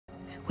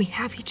We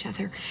have each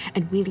other,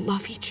 and we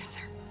love each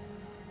other.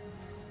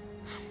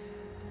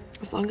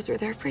 As long as we're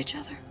there for each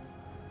other.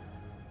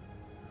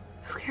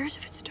 Who cares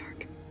if it's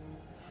dark?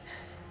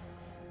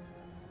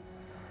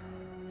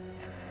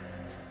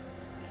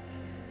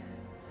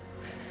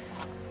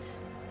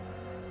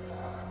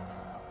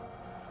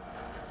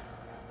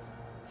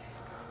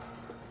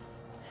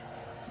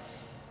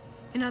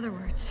 In other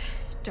words,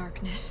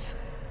 darkness.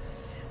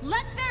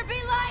 Let there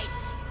be light!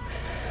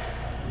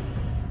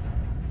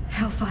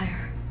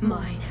 Hellfire,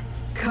 mine.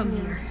 Come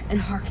near and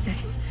hark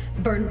this.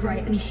 Burn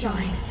bright and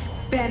shine.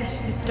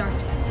 Banish this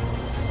darkness.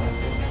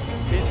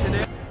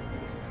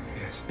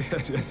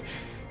 Yes.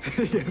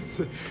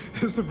 Yes,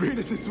 Sabrina,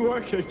 it's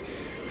working.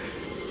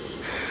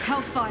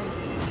 Hellfire,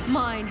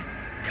 mine.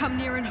 Come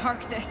near and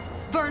hark this.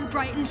 Burn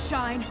bright and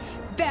shine.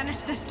 Banish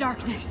this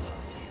darkness.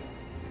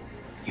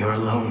 You're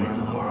alone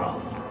in the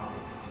world.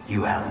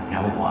 You have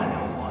no one.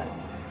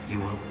 You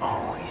will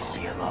always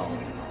be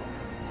alone.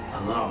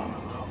 Alone,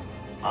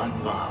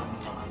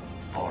 unloved,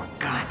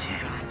 forgotten.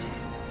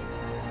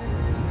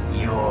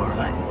 You're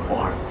an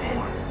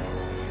orphan.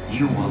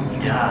 You will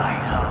die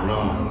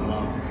alone.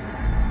 No.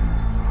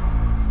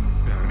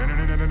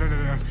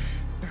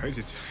 No,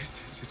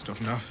 it's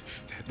not enough.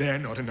 They're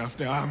not enough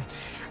now.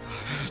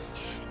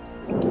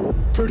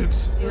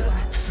 Prudence.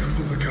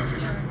 Assemble the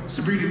Coven.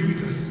 Sabrina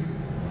needs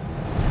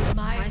us.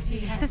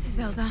 Mighty. This is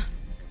Zelda.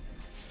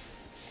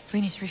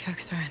 We need to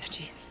refocus our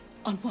energies.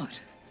 On what?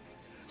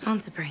 On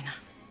Sabrina.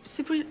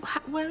 Sabrina,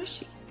 where is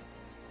she?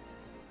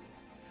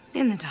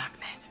 In the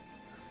darkness.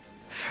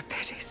 For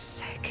pity's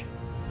sake.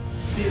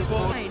 Dear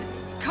boy.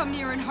 Come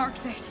near and hark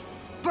this.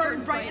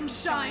 Burn bright and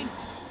shine.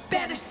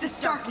 Banish this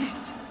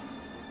darkness.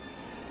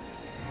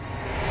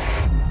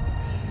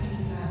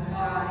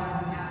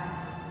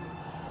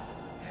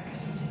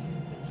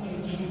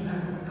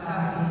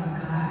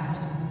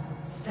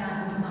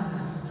 Stand among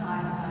us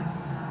side by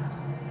side.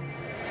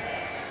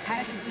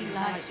 Herkese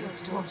light your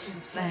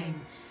torch's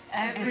flame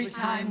every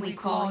time we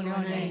call your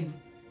name.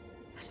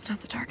 That's not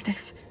the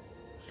darkness.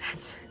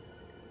 It's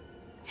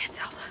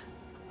Zelda.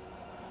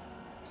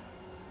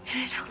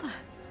 And it's Hilda.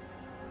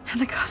 And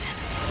the Coven.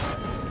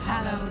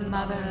 Hallowed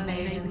Mother,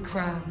 maiden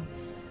crone,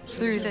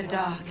 through the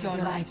dark your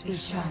light be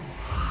shown.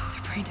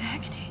 They're praying to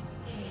Hecate.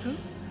 Who?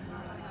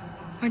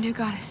 Our new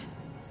goddess.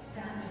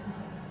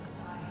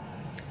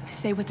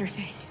 Say what they're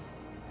saying.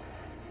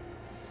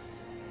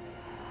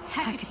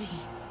 Hecate,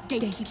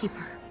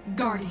 gatekeeper,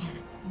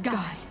 guardian,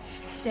 guide,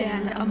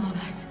 stand among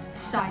us,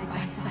 side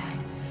by side.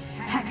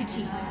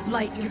 Hecate,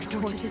 light your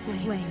torches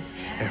flame.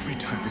 Every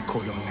time we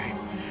call your name,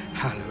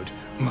 hallowed,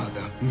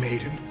 mother,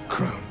 maiden,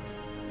 crone.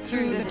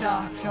 Through the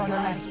dark your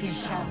light be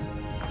shown.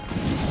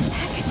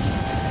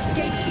 Hecate,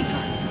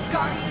 gatekeeper,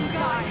 guardian,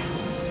 guide,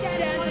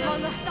 stand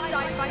among us, side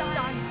by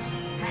side.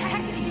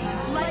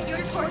 Hecate, light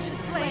your torches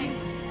flame.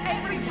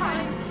 Every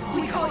time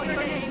we call your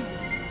name.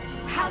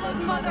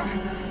 Hallowed mother,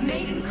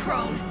 maiden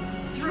crone,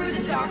 through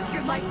the dark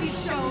your light be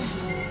shown.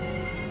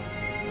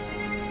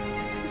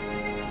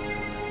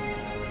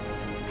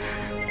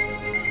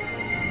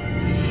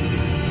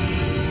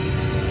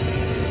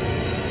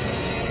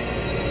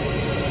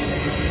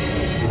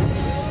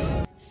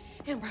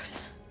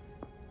 Ambrose.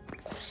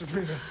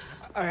 Sabrina,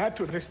 I had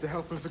to enlist the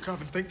help of the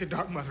Coven. Thank the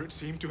Dark Mother, it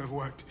seemed to have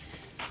worked.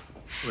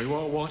 Wait,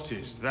 what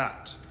is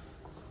that?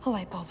 A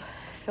light bulb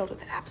filled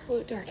with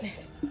absolute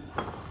darkness.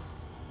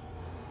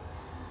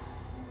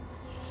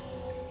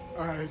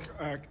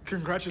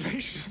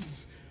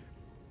 Congratulations.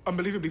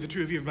 Unbelievably, the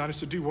two of you have managed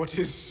to do what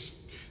is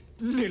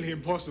nearly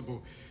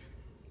impossible.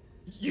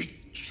 You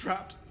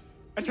trapped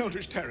an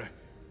Eldritch Terror.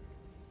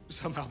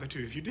 Somehow the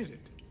two of you did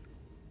it.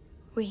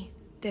 We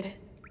did it.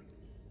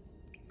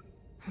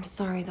 I'm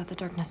sorry that the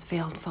darkness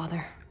failed,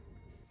 Father.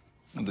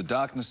 And the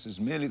darkness is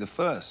merely the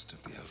first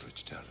of the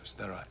Eldritch Terrors.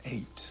 There are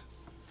 8,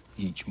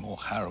 each more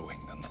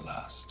harrowing than the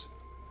last.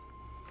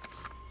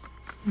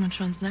 Which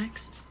one's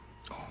next?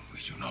 Oh, we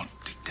do not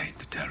dictate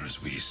the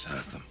terrors, we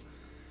serve them.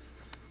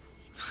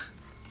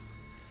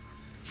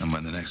 And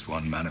when the next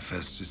one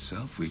manifests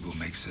itself, we will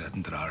make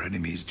certain that our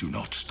enemies do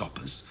not stop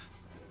us,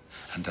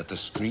 and that the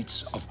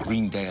streets of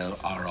Greendale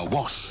are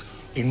awash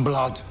in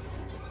blood.